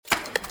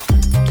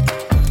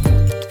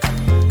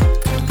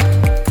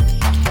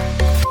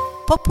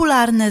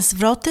Popularne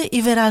zwroty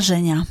i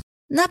wyrażenia.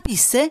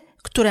 Napisy,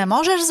 które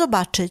możesz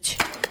zobaczyć.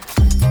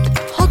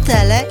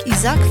 Hotele i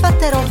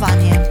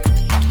zakwaterowanie.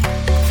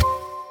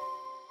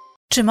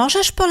 Czy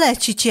możesz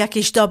polecić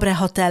jakieś dobre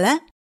hotele?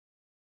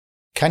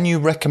 Can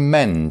you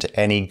recommend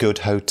any good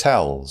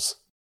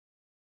hotels?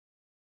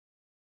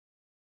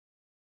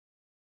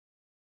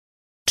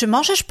 Czy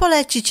możesz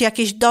polecić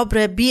jakieś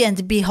dobre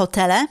B&B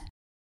hotele?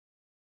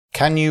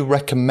 Can you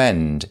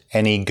recommend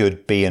any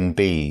good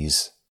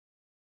B&Bs?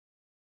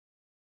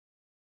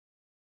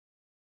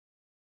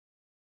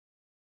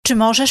 Czy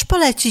możesz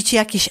polecić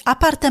jakieś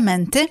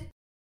apartamenty?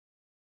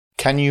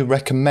 Can you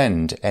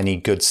recommend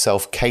any good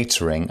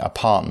self-catering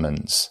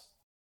apartments?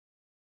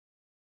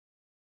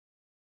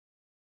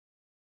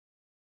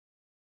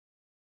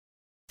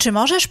 Czy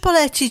możesz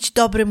polecić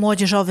dobry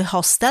młodzieżowy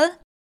hostel?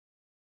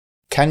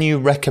 Can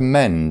you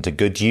recommend a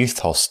good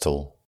youth hostel?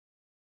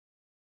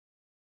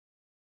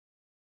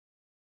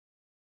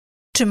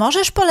 Czy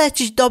możesz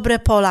polecić dobre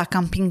pola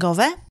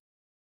kampingowe?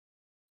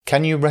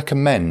 Can you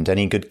recommend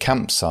any good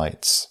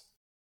campsites?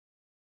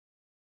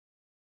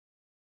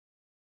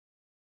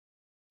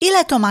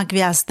 Ile to ma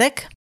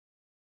gwiazdek?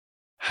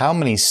 How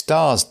many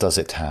stars does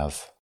it have?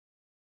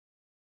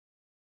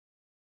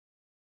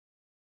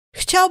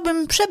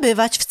 Chciałbym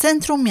przebywać w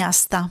centrum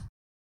miasta.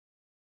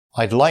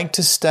 I'd like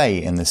to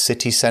stay in the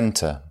city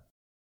centre.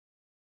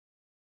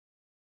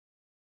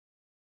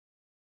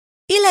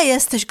 Ile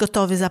jesteś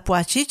gotowy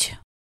zapłacić?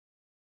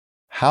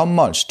 How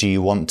much do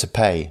you want to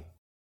pay?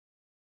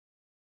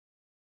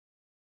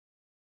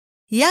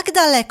 Jak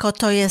daleko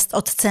to jest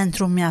od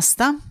centrum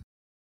miasta?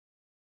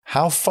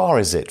 How far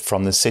is it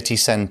from the city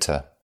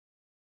centre?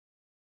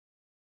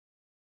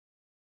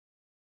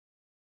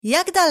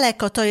 Jak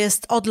daleko to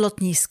jest od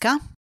lotniska?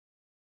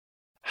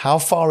 How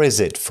far is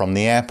it from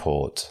the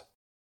airport?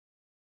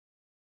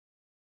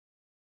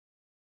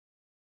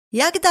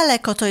 Jak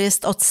daleko to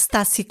jest od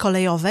stacji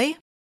kolejowej?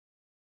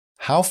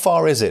 How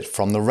far is it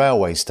from the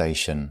railway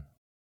station?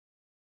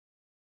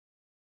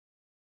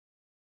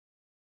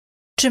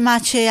 Czy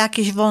macie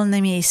jakieś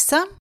wolne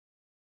miejsca?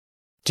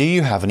 Do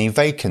you have any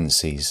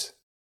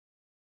vacancies?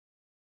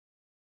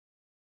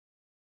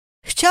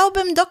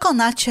 Chciałbym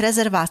dokonać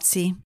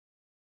rezerwacji.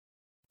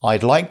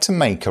 I'd like to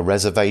make a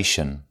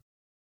reservation.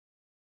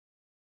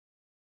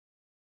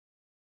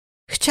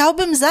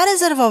 Chciałbym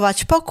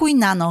zarezerwować pokój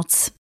na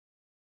noc.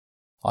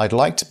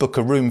 I'd like to book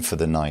a room for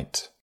the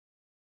night.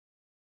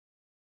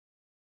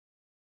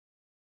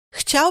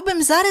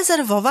 Chciałbym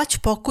zarezerwować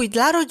pokój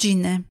dla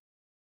rodziny.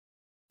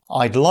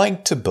 I'd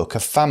like to book a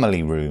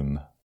family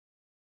room.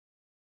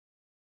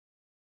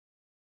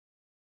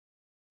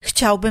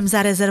 Chciałbym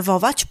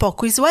zarezerwować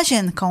pokój z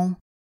łazienką.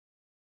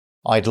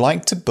 I'd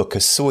like to book a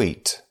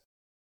suite.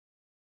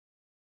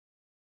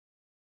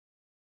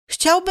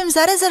 Chciałbym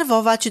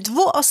zarezerwować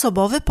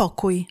dwuosobowy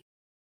pokój.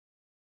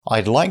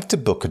 I'd like to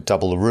book a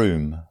double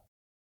room.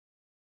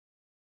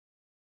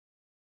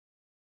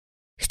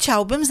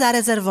 Chciałbym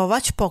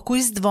zarezerwować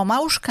pokój z 2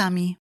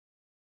 łóżkami.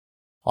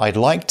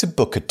 I'd like to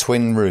book a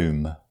twin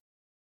room.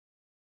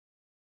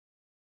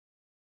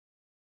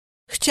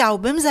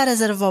 Chciałbym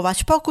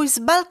zarezerwować pokój z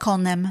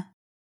balkonem.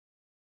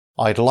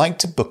 I'd like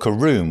to book a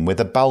room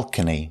with a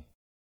balcony.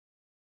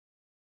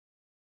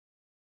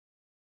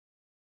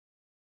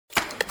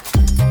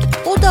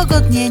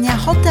 Udogodnienia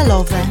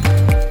hotelowe.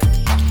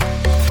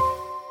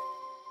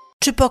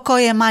 Czy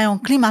pokoje mają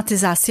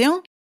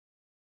klimatyzację?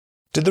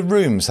 Do the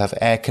rooms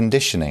have air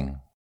conditioning?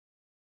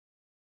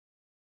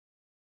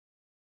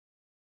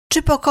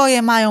 Czy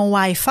pokoje mają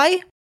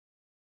Wi-Fi?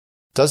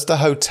 Does the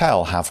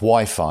hotel have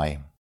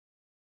Wi-Fi?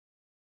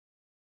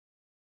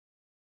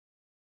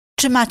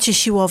 Czy macie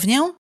siłownię?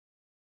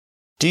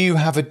 Do you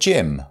have a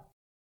gym?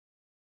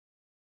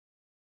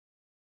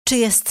 Czy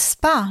jest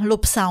spa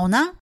lub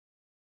sauna?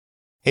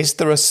 Is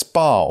there a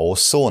spa or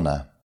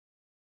sauna?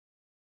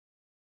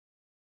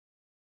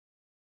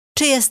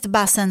 Czy jest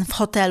basen w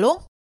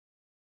hotelu?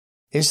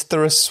 Is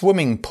there a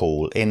swimming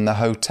pool in the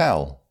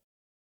hotel?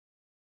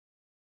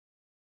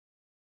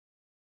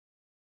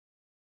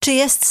 Czy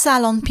jest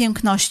salon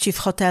piękności w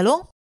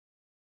hotelu?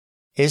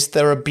 Is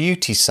there a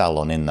beauty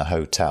salon in the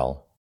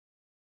hotel?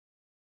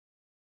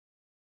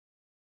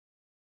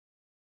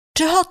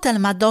 Czy hotel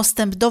ma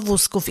dostęp do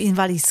wózków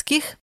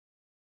inwalidzkich?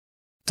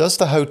 Does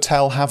the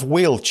hotel have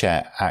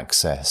wheelchair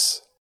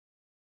access?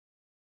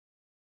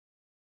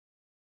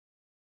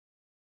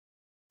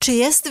 Czy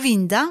jest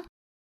winda?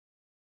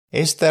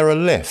 Is there a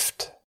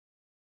lift?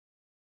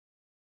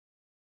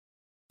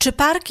 Czy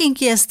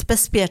parking jest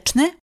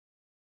bezpieczny?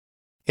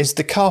 Is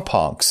the car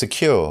park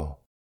secure?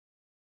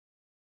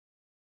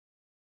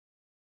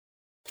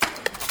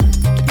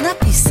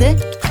 Napisy,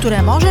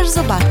 które możesz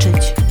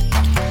zobaczyć.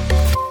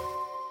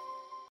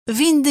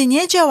 Windy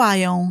nie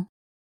działają.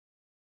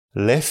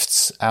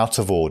 Lifts out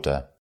of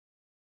order.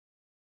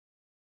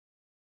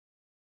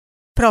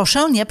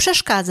 Proszę nie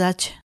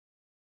przeszkadzać.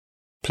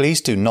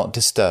 Please do not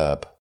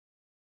disturb.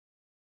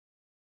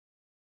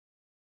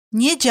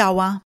 Nie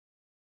działa.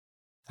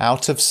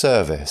 Out of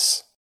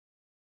service.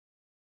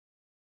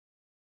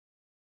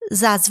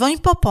 Zadzwoń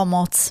po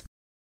pomoc.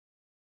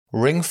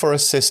 Ring for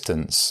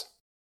assistance.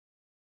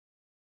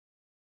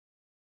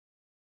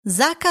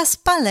 Zakaz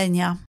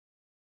palenia.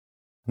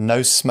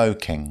 No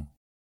smoking.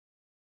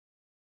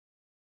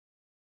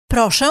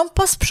 Proszę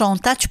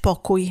posprzątać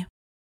pokój.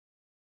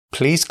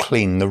 Please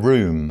clean the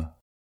room.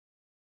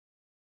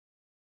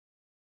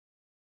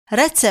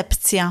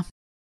 Recepcja.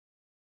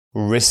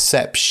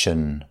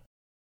 Reception.